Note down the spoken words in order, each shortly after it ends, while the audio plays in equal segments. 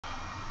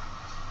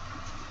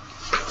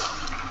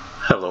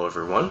Hello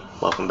everyone,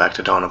 welcome back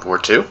to Dawn of War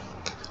 2.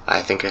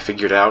 I think I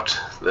figured out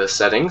the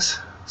settings,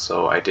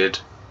 so I did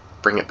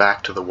bring it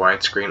back to the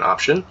widescreen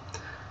option,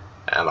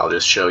 and I'll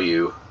just show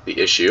you the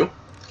issue.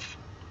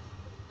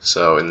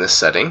 So in this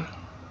setting,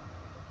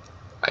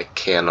 I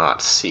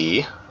cannot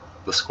see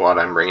the squad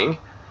I'm bringing,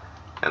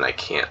 and I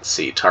can't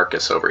see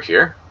Tarkus over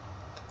here,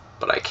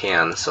 but I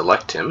can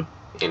select him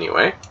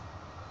anyway.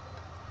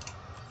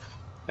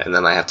 And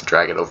then I have to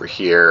drag it over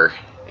here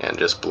and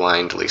just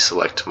blindly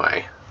select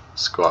my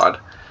squad.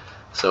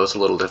 So it's a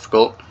little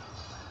difficult,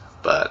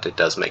 but it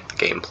does make the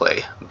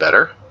gameplay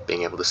better,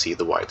 being able to see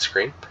the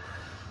widescreen.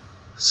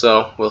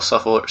 So we'll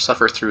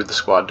suffer through the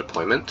squad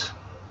deployment.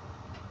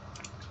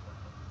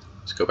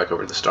 Let's go back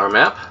over to the star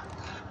map.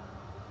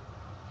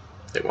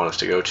 They want us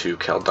to go to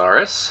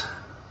Caldaris.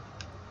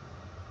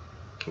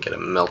 Can get a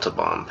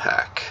melt-a-bomb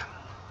pack.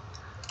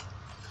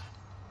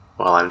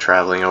 While I'm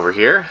traveling over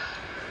here,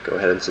 go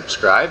ahead and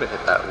subscribe and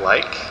hit that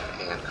like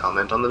and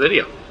comment on the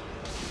video.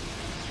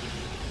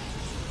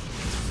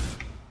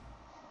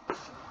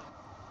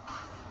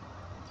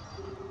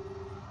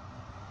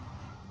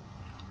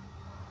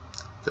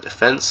 The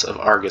defense of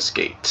Argus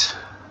Gate.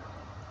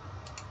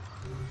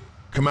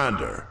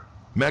 Commander,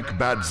 Mech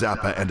Bad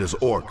Zappa and his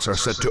orcs are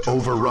set to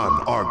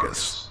overrun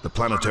Argus, the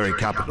planetary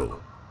capital.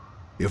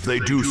 If they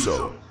do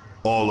so,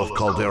 all of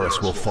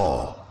Caldaris will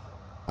fall.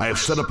 I have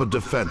set up a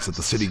defense at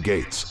the city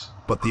gates,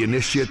 but the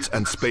Initiates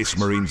and Space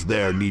Marines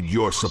there need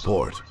your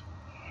support.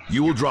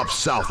 You will drop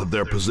south of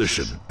their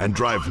position and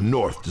drive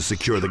north to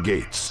secure the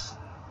gates.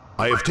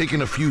 I have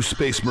taken a few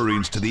Space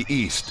Marines to the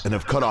east and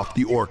have cut off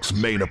the orcs'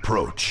 main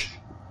approach.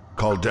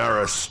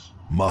 Caldaris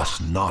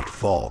must not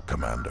fall,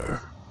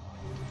 Commander.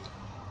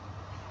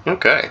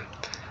 Okay.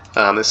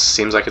 This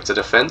seems like it's a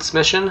defense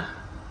mission.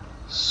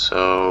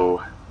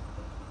 So,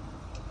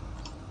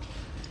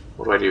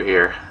 what do I do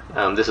here?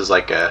 This is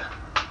like a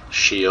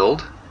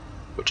shield,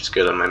 which is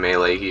good on my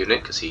melee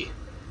unit because he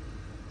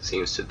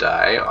seems to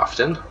die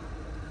often.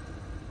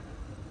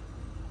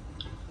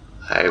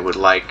 I would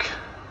like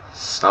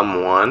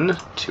someone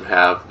to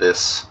have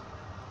this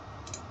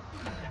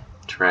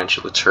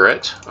tarantula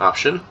turret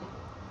option.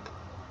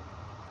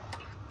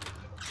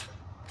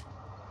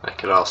 I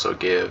could also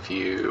give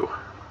you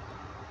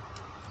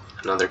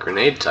another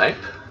grenade type.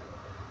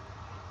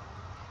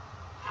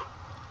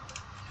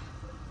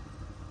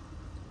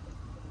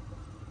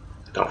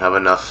 I don't have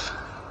enough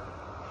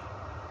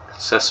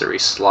accessory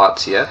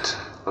slots yet.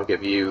 I'll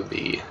give you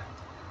the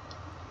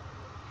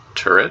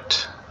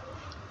turret.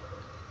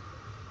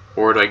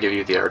 Or do I give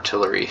you the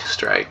artillery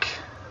strike?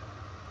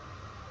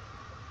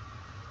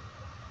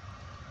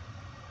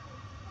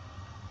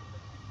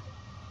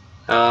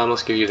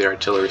 Let's give you the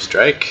artillery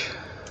strike.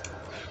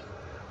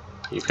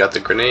 You've got the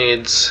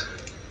grenades.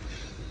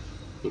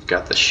 You've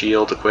got the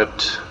shield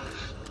equipped.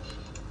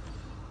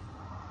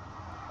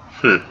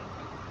 I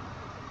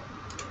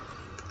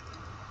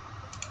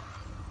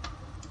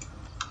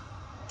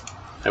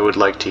would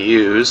like to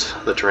use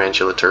the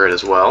tarantula turret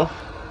as well.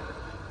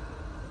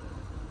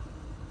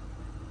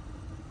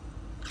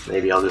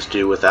 Maybe I'll just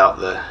do without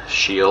the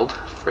shield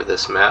for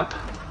this map.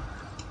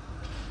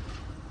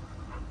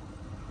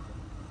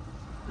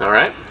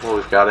 Alright, well,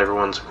 we've got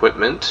everyone's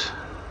equipment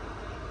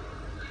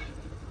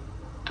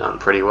done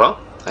pretty well,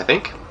 I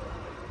think.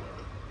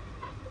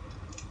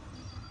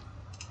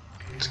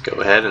 Let's go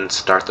ahead and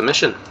start the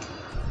mission.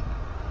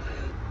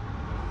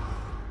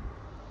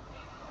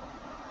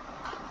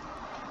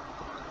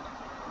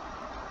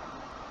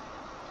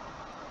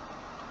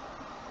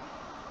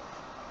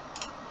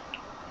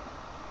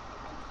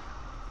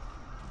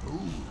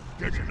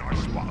 Get a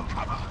nice spot of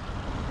cover.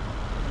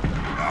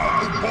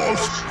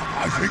 Boss,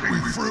 I think we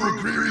threw a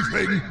greedy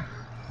thing.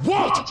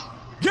 What?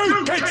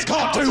 You kids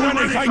can't do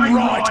anything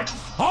right!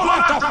 I'll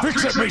have to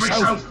fix it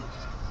myself!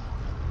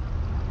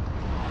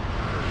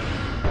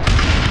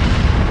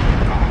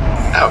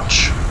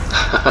 Ouch.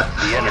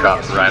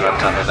 Dropped right on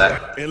top of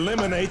that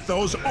Eliminate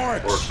those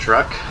orcs! orc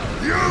truck.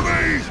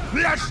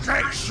 Let's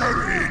take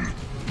shooting.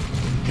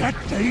 Get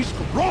these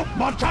rope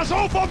monsters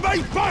off of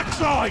me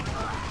backside!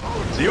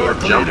 The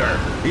orc leader!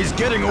 He's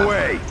getting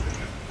away!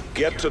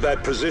 Get to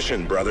that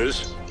position,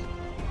 brothers.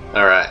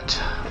 Alright,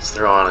 let's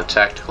throw on a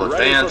tactical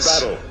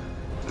advance.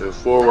 Move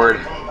forward.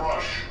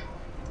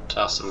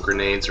 Toss some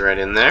grenades right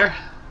in there.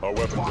 Our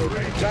weapons are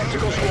ready.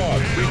 Tactical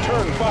squad,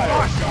 return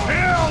fire.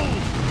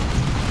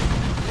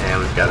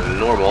 And we've got a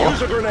normal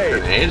Use a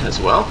grenade. as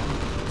well.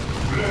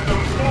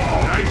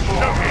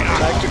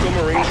 Tactical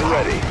Marines are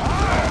ready.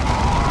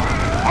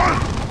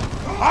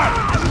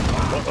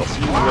 A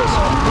few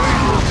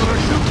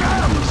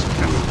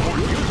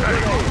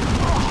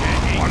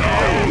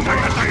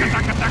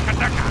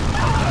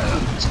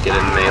Let's get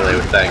in melee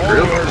with that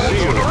group. Go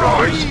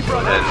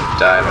ahead and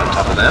dive on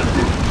top of them.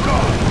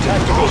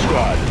 Tactical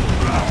squad.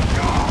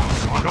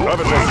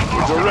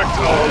 Direct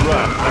our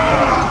run.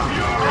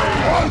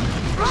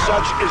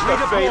 Such is the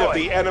fate of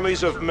the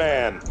enemies of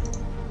man.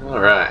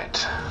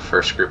 Alright,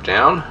 first group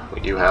down.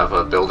 We do have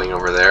a building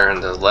over there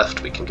on the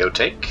left we can go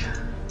take.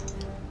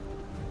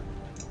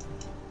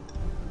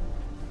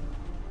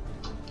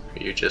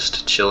 You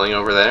just chilling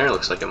over there?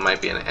 Looks like it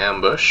might be an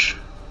ambush.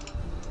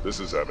 This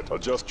is Abbott.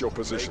 Adjust your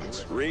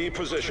positions.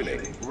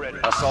 Repositioning. Ready.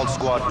 Assault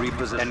squad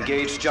reposition.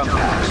 Engage jump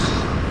packs.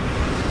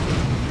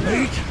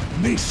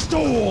 Meet me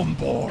storm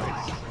boy.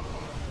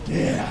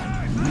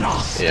 Yeah,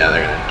 nothing. Yeah,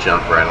 they're gonna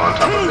jump right on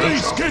top of me,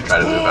 so I'll try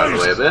to move out of the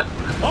way a bit.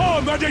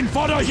 I'm heading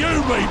for the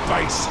UV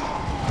base.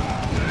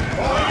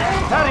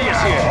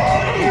 Thaddeus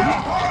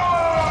here.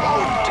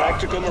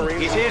 Tactical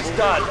Marines. It is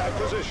done.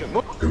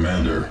 Position.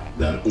 Commander,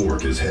 that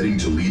orc is heading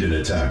to lead an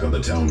attack on the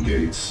town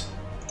gates.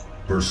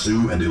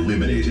 Pursue and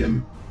eliminate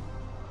him.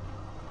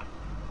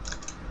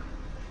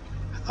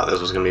 I thought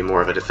this was going to be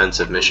more of a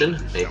defensive mission.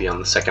 Maybe on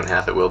the second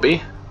half it will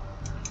be.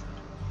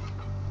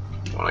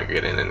 I want to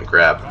get in and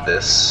grab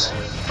this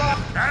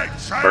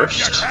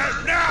first.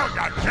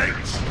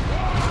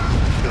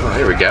 Oh,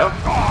 here we go.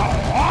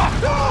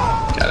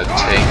 Got a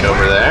tank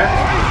over there,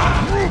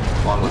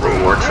 along with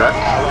a war truck.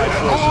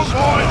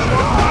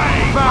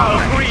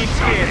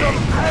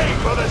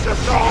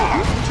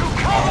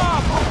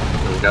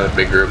 We've got a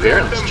big group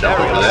here. Let's jump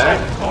over there.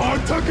 Time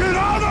to get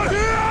out of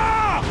here!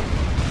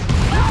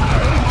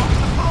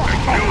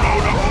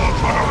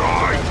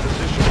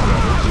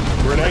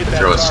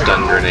 Throw a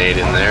stun grenade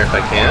in there if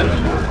I can.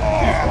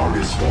 If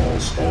Argus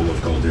falls, all of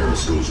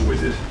Calderis goes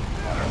with it.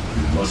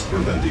 You must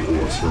prevent the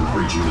orcs from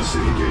breaching the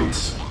city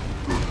gates.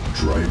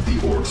 Drive the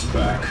orcs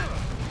back.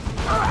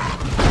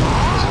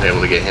 Wasn't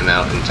able to get him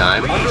out in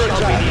time.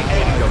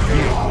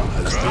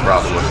 That's the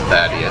problem with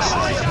Thaddeus.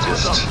 He's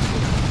just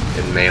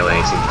in melee,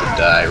 he seems to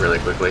die really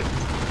quickly.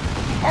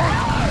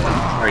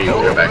 Or you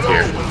go back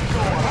here.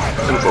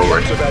 Come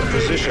forward. To that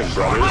position,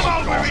 brothers.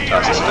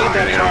 Toss a stun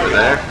grenade over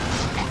there.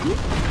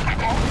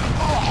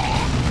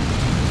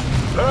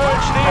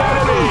 Urge the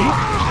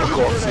enemy.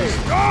 Corpses.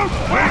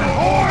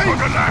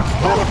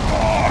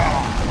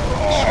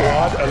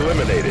 Squad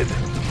eliminated.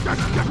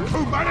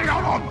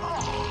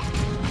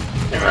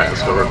 Alright,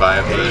 let's go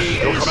revive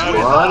the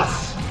squad.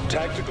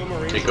 Tactical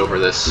Marines. Take over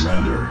this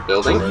Commander,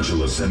 building.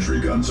 tarantula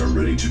sentry guns are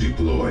ready to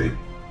deploy.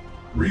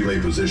 Relay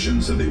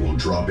positions and they will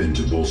drop in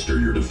to bolster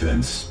your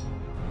defense.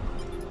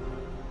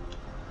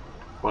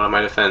 What am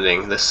I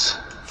defending? This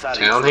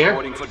town here?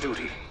 For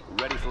duty.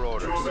 Ready for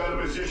orders.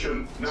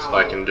 So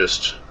I can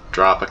just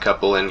drop a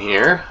couple in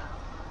here.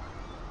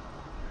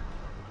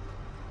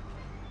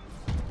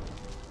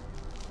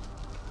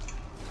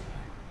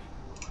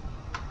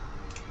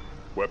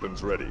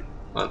 Weapons ready.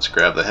 Let's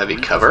grab the heavy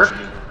cover.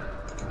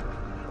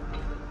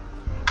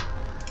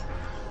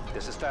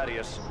 This is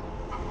Thaddeus.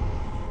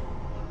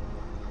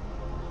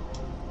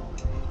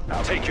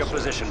 Now take your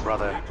position,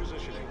 brother.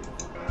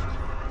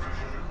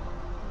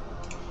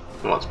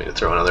 He wants me to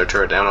throw another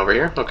turret down over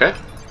here. Okay.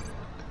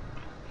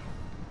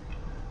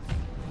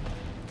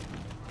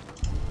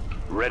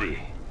 Ready.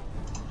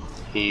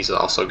 He's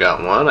also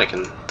got one. I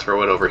can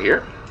throw it over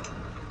here.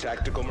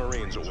 Tactical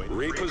Marines away.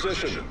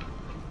 Reposition.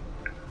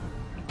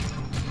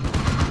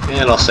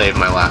 And I'll save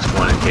my last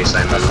one in case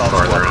I move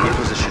farther in.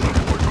 Repositioning.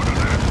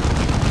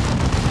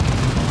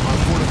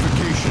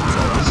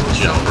 Let's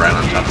jump right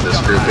on top of this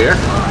group here.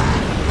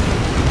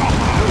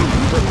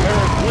 Prepare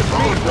with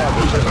me,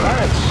 brothers.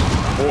 Advance.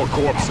 More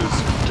corpses.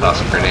 Toss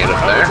a grenade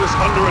up there. Is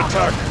under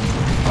attack.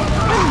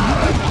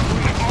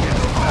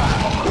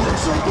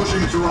 Orcs are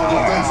pushing through our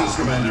defenses,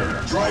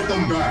 Commander. Drive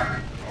them back.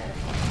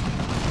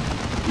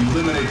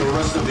 Eliminate the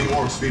rest of the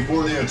orcs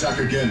before they attack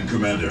again,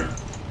 Commander.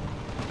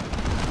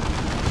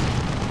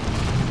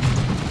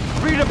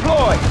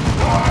 Redeploy!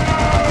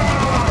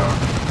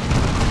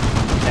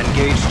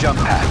 Engage jump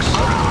packs.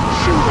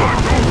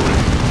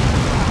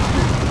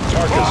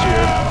 Tarkus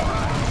here.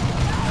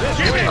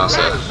 Toss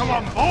it.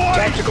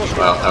 Tactical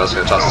Well, I was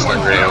going to toss a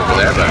stun grenade over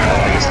there, but I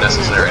don't think it's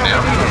necessary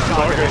now.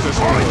 Target is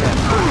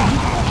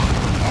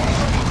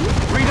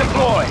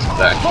Redeploy!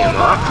 Back him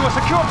up. To a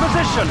secure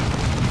position!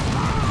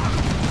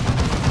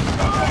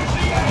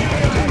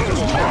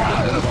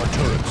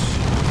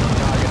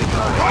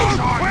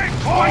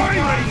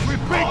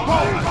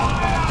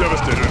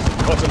 Devastators,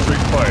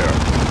 concentrate fire.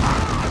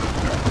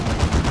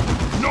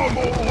 No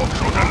more orcs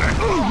on the left.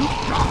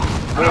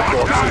 More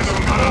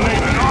corpses.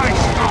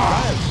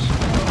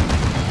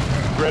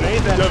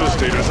 Grenade that.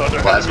 Devastators under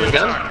Plasma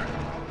gun.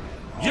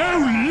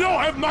 You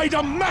lot have made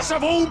a mess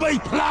of all me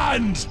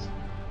plans.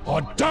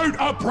 I don't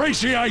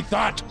appreciate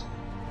that.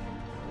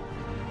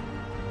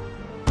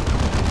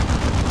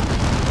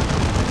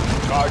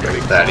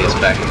 Targeting. Thaddeus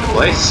back into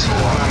place.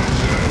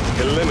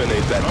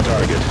 Eliminate that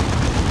target.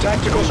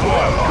 Tactical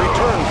squad,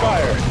 return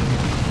fire.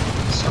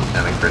 Some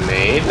kind of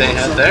grenade they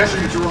had Orcs are there.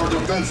 pushing through our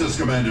defenses,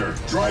 Commander.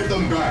 Drive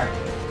them back.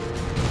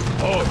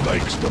 I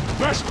makes the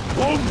best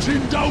bombs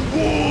in the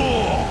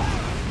war.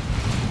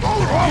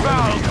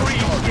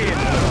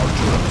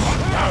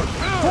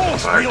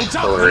 Force fields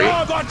up Artillery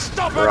there, that's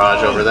stoppable.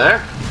 barrage over there.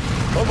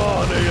 Come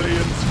on,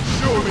 aliens.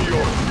 Show me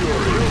your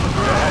fury.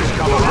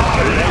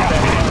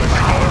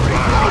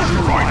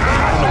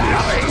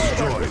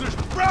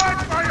 Run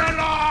for your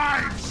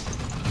lives!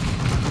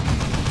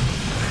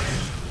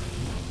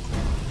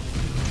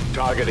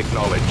 Target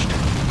acknowledged.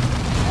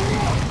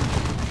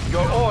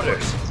 Your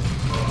orders.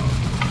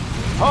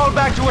 Fall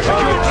back to a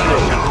secure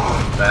position.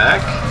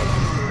 Back.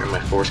 Bring my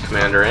force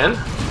commander in.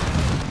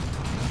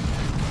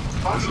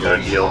 He's got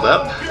it healed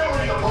up.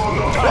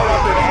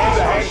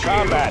 Hand-to-hand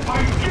combat.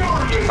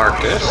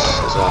 Arcus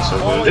is also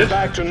Falling wounded.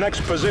 back to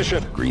next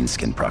position.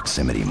 Greenskin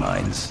proximity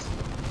mines.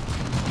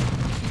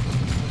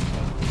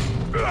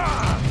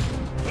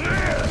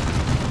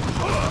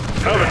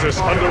 Elitis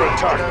under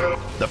attack.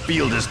 The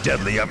field is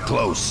deadly up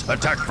close.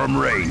 Attack from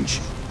range.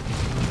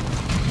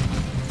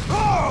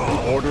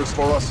 Orders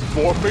for us.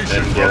 More Then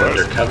patience, get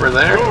brothers. under cover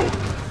there.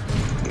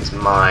 These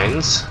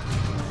mines.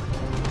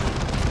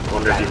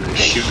 Wonder if you can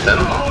shoot them.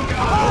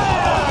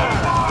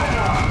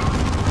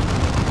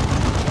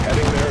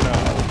 Heading there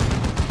now.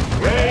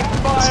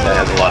 This guy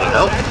has a lot of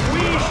health.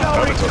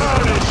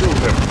 Shoot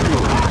him.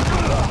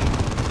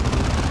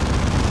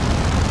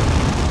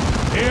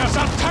 Here's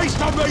a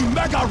taste of me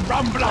mega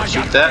rumbler, you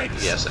Shoot that?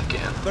 bitch. Yes, I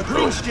can. The Oh,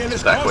 greenskin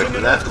is back away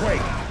causing from an that.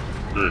 earthquake.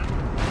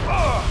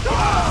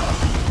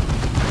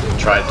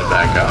 Tried to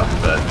back off,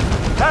 but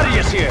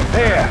Thaddeus here.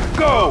 There.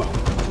 Go.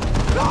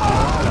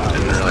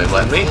 didn't really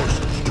let me.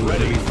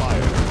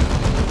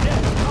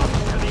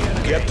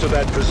 Get to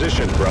that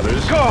position,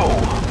 brothers. Go.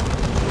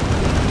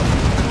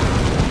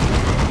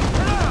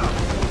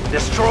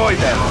 Destroy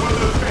them.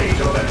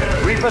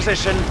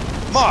 Reposition.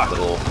 Mark.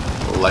 Little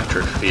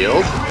electric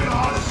field.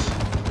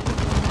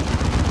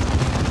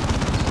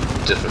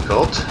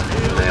 Difficult.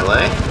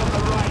 Melee.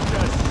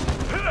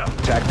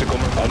 Tactical.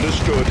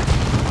 Understood.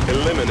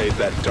 Eliminate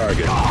that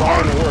target.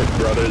 Fine work,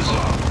 brothers.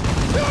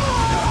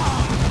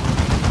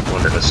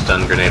 Wonder if a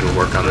stun grenade would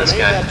work on this Aim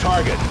guy. that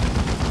target.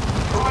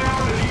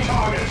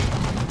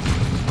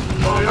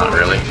 Not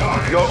really.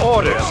 Your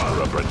orders.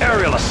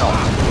 Aerial assault.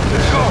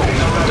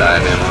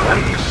 Dive in more.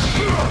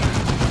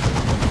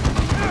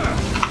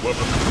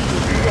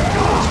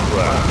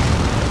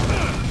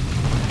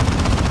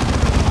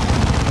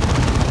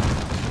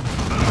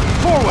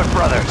 Forward,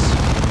 brothers.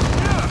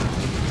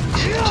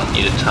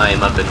 Continue to tie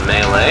him up in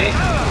melee.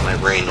 My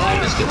range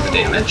units get the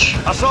damage.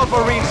 Assault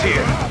Marines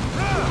here.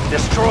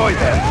 Destroy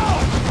them.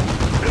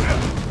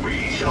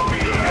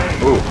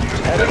 Ooh,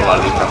 got a lot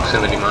of these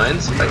proximity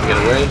mines. If I can get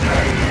away.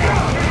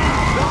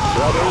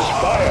 Brothers,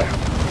 fire.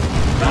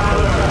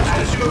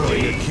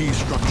 Destroy a key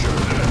structure.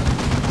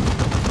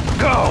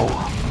 Go.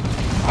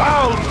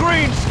 Foul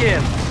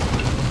greenskin.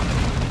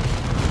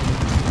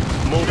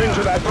 Moving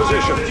to that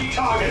position.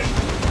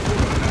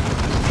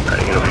 Try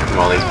to get away from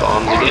all these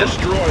bombs again.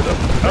 Destroy them.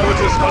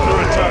 Elitis under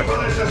attack.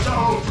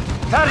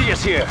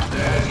 Thaddeus here.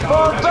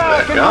 Fall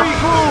back and off.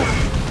 regroup.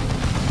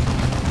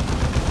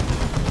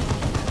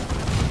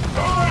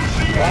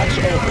 Box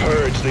will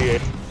purge the...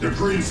 The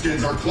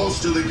Greenskins are close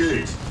to the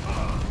gate.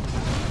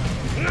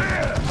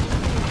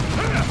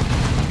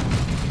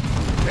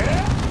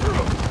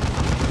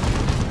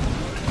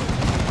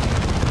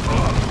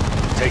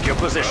 Take your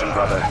position,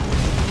 brother.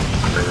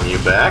 Bring you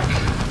back.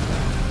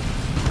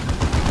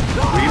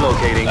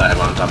 Relocating. Dive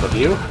on top of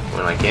you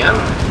when I can.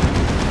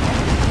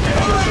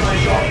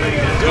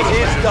 It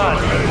is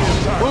done.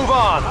 Move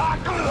on.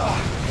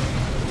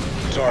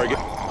 Target.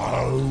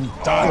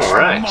 Oh, that's All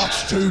right.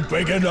 much too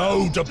big an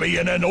O to be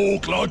in an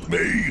orc like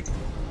me.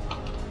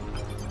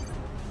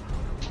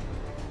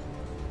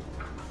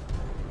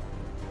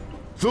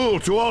 Thule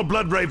to all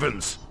Blood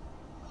Ravens.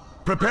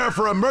 Prepare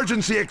for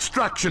emergency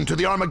extraction to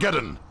the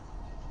Armageddon.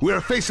 We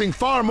are facing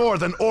far more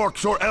than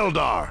orcs or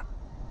Eldar.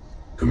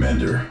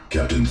 Commander,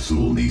 Captain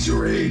Thule needs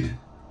your aid.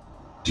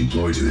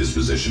 Deploy to his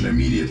position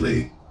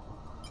immediately.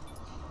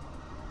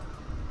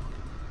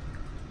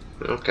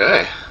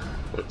 Okay.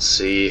 Let's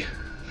see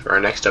for our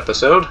next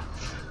episode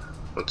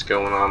what's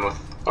going on with...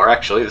 Or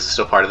actually, this is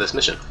still part of this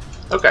mission.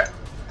 Okay.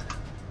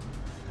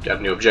 Got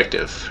a new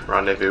objective.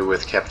 Rendezvous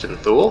with Captain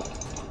Thule.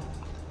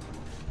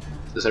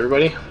 Is this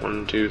everybody?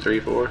 1, 2, 3,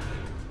 4.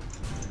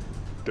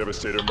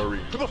 Devastator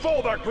Marine. To the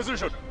fallback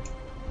position.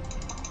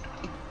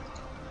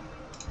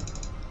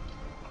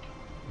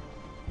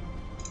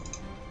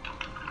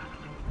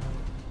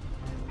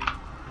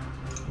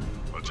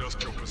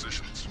 Adjust your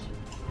positions.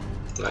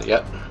 Not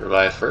yet.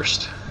 Revive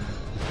first.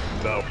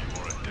 Now.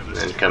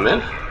 Then come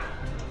in.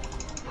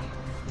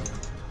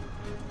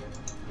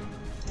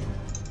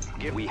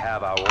 We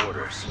have our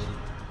orders.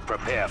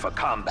 Prepare for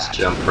combat.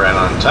 Jump right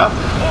on top.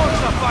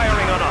 Orcs are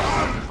firing on us.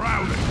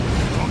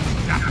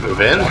 Move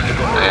in.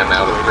 And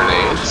out of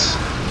grenades.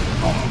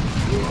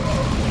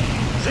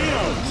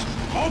 Xenos,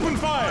 open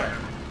fire.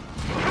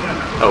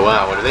 Oh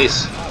wow, what are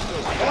these?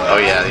 Oh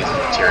yeah, these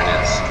are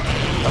Tyranids.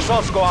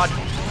 Assault squad.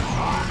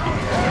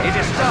 It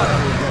is done.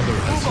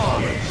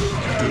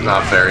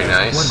 Not very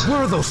nice. What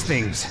were those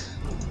things?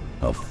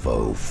 A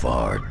foe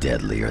far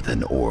deadlier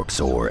than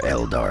orcs or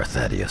Eldar,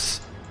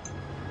 Thaddeus.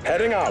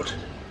 Heading out.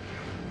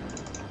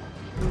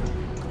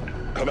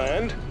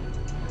 Command.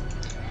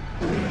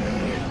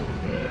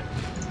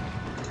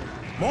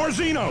 More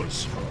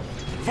Xenos.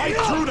 Fight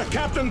through to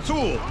Captain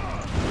Thule.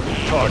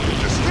 Target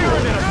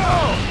destroyed.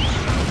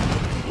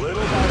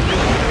 Little by little,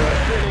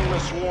 they're thinning the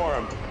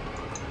swarm.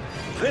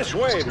 This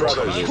way,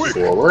 brothers. Move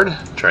forward.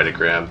 Try to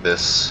grab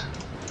this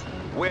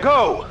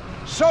Go.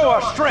 Show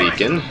our strength!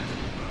 beacon.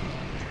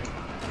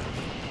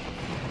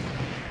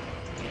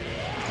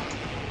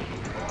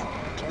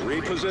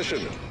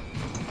 Reposition.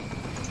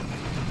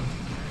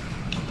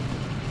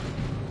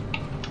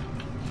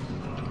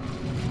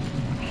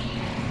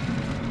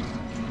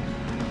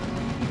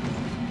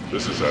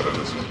 This is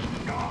evidence.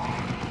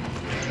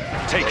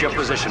 Take your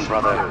position,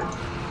 brother.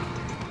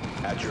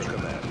 At your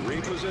command.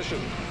 Reposition.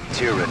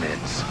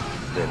 Tyranids.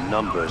 Their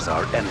numbers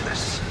are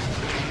endless.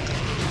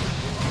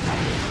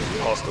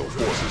 Hostile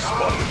forces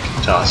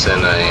spotted. Toss in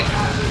a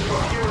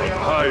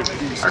Hive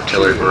beast.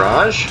 artillery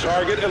barrage.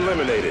 Target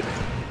eliminated.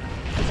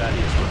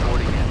 Thaddeus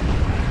reporting in.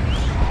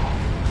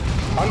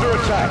 Under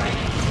attack.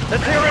 The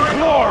Tyran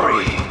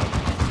glory!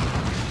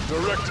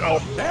 Direct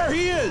out. There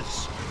he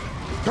is!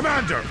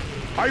 Commander,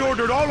 I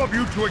ordered all of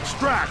you to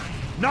extract,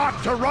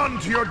 not to run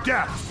to your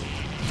deaths!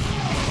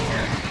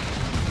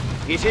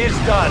 It is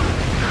done.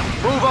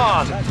 Move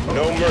on.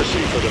 No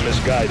mercy for the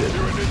misguided.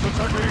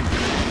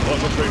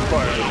 Concentrate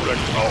fire to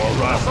direct our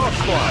wrath. Assault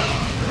squad!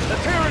 The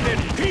Tyranid!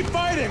 Keep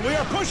fighting! We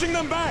are pushing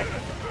them back!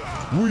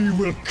 We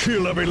will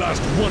kill every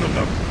last one of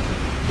them!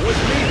 With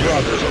me,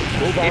 brothers.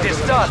 Move on It to is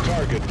the done. next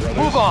target, brothers.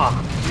 Move on.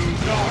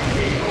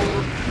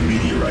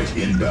 Meteorite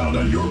inbound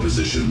on your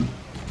position.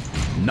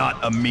 Not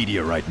a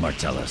meteorite,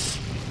 Martellus.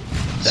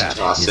 That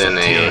Toss is in a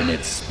a-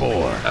 Tyranid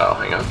spore. Oh,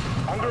 hang on.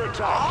 Under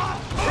attack.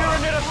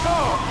 Tyranid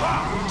assault!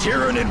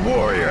 Tyranid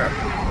warrior!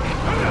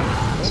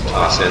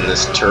 Toss in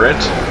this turret.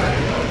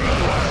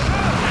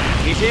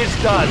 It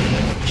is done.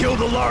 Kill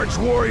the large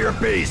warrior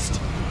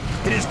beast!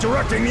 It is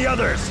directing the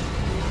others!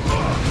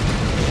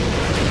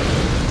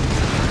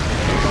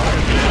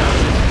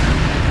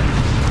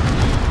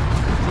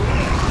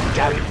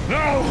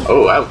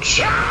 Oh,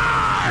 ouch.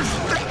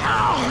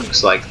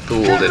 Looks like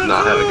Thule did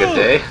not have a good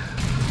day.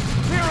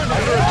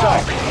 Under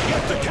attack.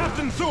 Get to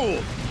Captain Thule!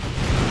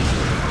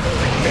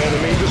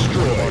 Enemy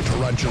destroyed.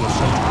 Tarantula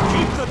Center.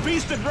 Keep the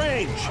beast at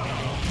range!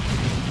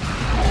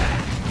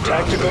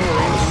 Tactical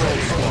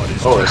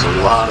Marines. Oh, there's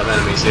a lot of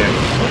enemies here.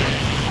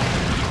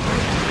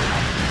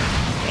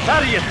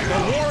 Thaddeus!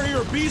 The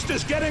warrior beast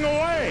is getting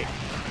away!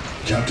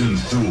 Captain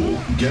Thule,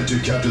 get to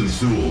Captain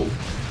Thule.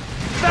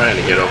 Trying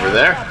to get over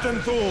there. Captain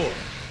Thule!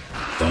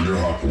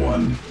 Thunderhawk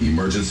 1,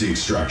 emergency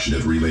extraction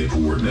at relay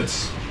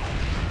coordinates.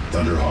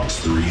 Thunderhawks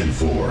 3 and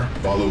 4,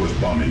 follow with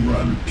bombing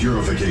run,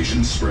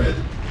 purification spread.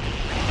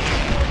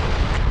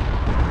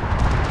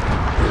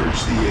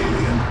 Purge the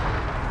alien,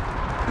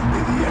 and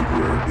may the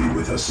Emperor be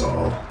with us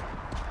all.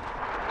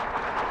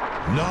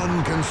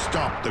 None can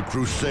stop the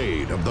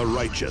crusade of the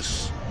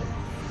righteous.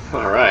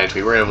 Alright,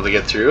 we were able to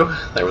get through.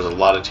 There was a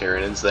lot of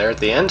Tyranids there at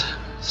the end.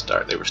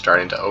 They were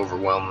starting to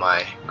overwhelm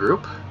my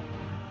group.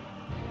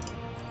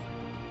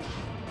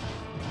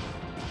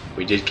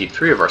 We did keep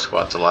 3 of our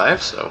squads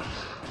alive, so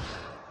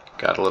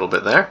got a little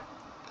bit there.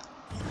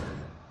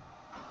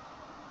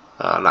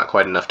 Not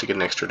quite enough to get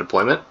an extra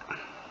deployment.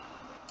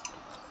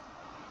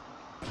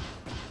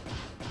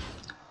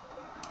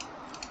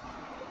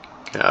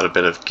 Got a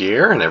bit of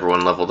gear and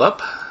everyone leveled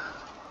up.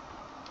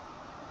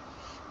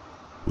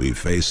 We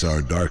face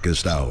our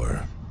darkest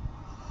hour.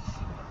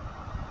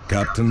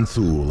 Captain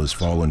Thule has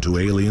fallen to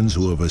aliens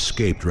who have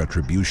escaped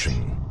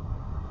retribution.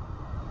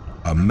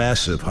 A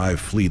massive hive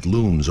fleet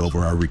looms over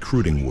our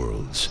recruiting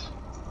worlds.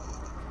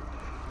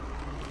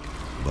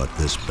 But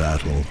this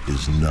battle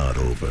is not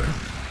over.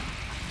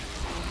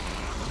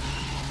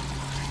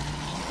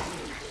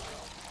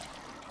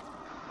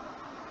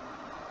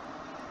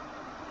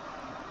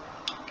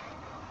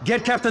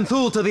 Get Captain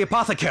Thule to the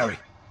apothecary!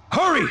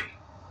 Hurry!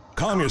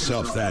 Calm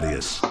yourself,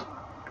 Thaddeus.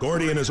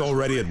 Gordian is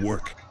already at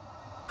work.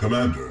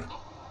 Commander,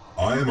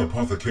 I am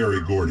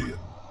Apothecary Gordian,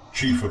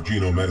 Chief of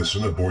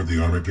Genomedicine aboard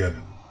the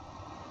Armageddon.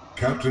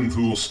 Captain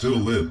Thule still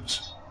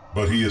lives,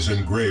 but he is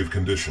in grave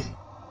condition.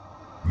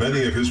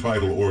 Many of his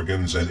vital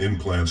organs and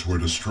implants were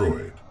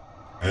destroyed,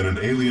 and an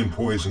alien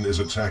poison is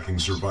attacking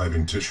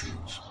surviving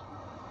tissues.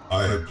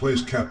 I have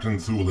placed Captain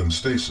Thule in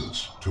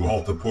stasis to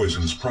halt the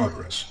poison's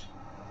progress,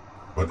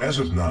 but as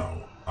of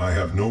now, I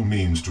have no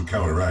means to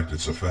counteract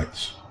its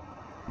effects.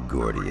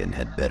 Gordian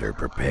had better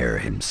prepare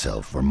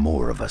himself for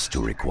more of us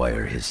to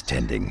require his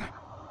tending.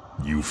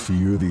 You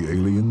fear the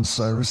aliens,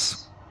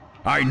 Cyrus?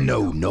 I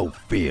know no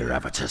fear,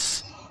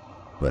 Avitus,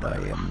 but I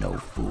am no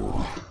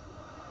fool.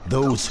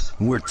 Those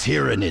were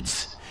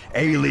Tyranids,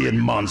 alien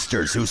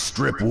monsters who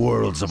strip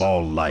worlds of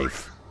all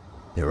life.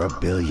 There are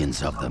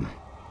billions of them,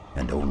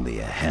 and only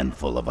a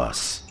handful of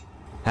us.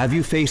 Have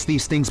you faced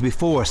these things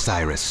before,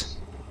 Cyrus?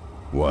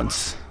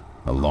 Once,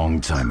 a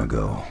long time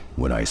ago,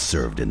 when I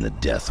served in the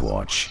Death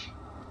Watch.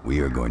 We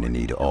are going to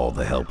need all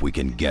the help we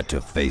can get to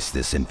face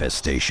this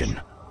infestation.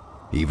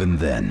 Even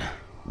then,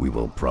 we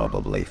will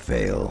probably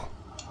fail.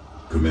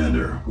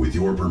 Commander, with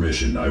your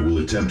permission, I will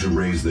attempt to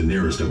raise the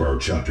nearest of our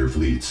chapter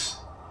fleets.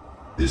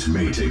 This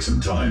may take some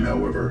time,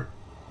 however.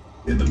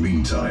 In the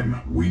meantime,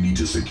 we need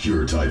to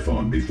secure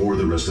Typhon before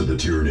the rest of the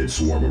Tyranid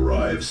swarm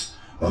arrives.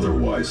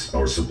 Otherwise,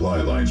 our supply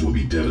lines will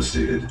be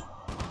devastated.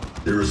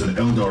 There is an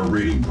Eldar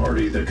raiding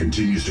party that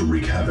continues to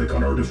wreak havoc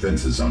on our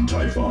defenses on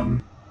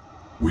Typhon.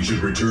 We should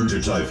return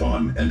to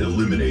Typhon and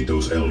eliminate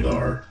those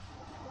Eldar.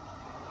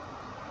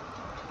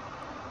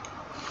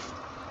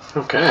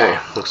 Okay,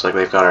 looks like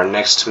they've got our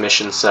next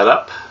mission set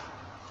up.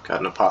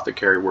 Got an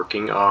apothecary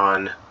working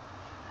on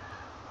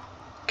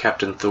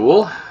Captain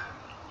Thule.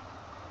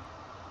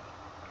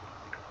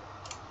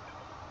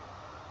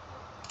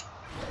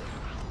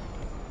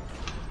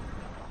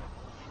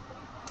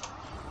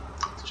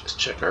 Let's just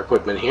check our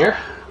equipment here.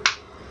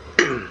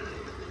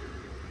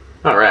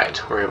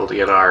 Alright, we're able to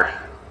get our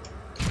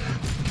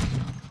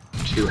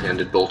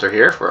two-handed bolter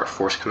here for our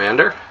Force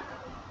Commander.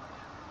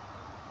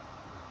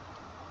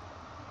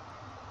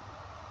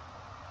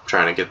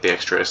 Trying to get the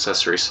extra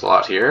accessory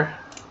slot here.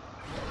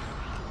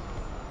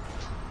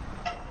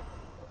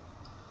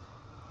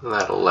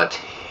 That'll let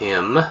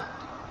him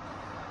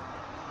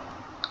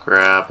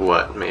grab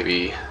what,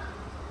 maybe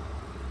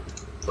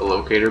the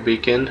locator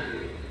beacon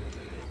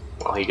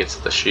while he gets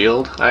the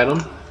shield item.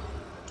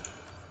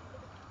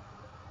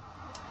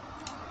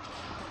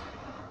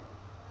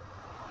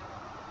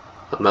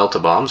 The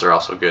Melta-Bombs are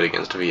also good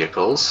against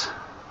vehicles.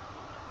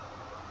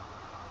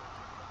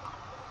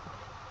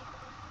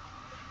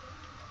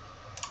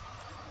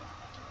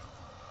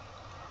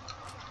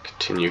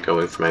 Continue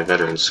going for my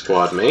veteran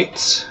squad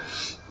mates.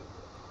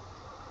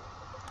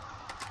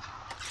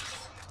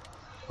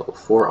 Level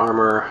 4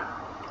 armor.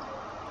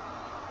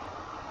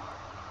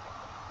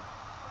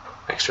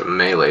 Extra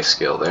melee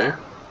skill there.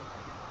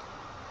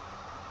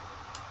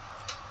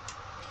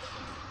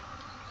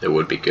 It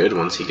would be good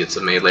once he gets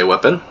a melee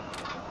weapon.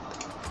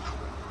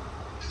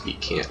 He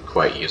can't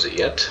quite use it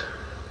yet.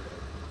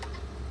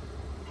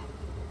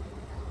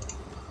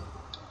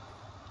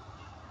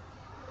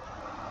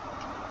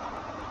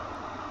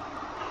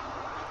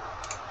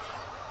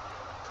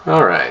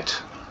 Alright.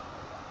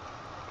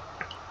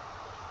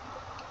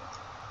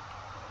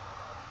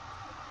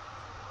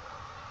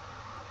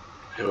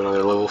 Have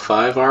another level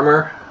 5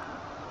 armor?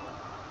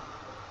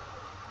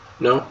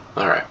 No?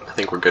 Alright, I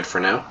think we're good for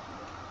now.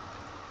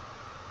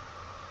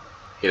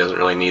 He doesn't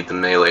really need the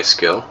melee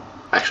skill.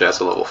 Actually, that's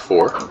a level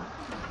 4. I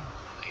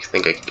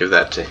think I could give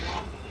that to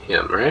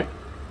him, right?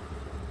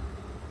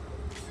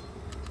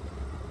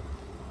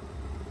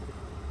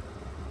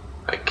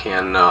 I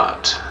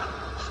cannot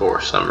for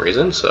some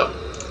reason, so...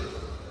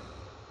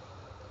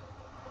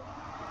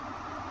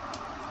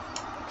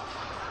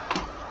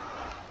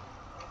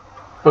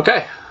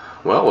 Okay,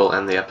 well, we'll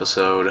end the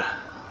episode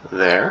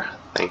there.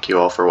 Thank you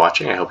all for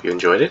watching. I hope you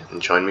enjoyed it,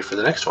 and join me for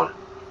the next one.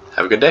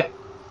 Have a good day.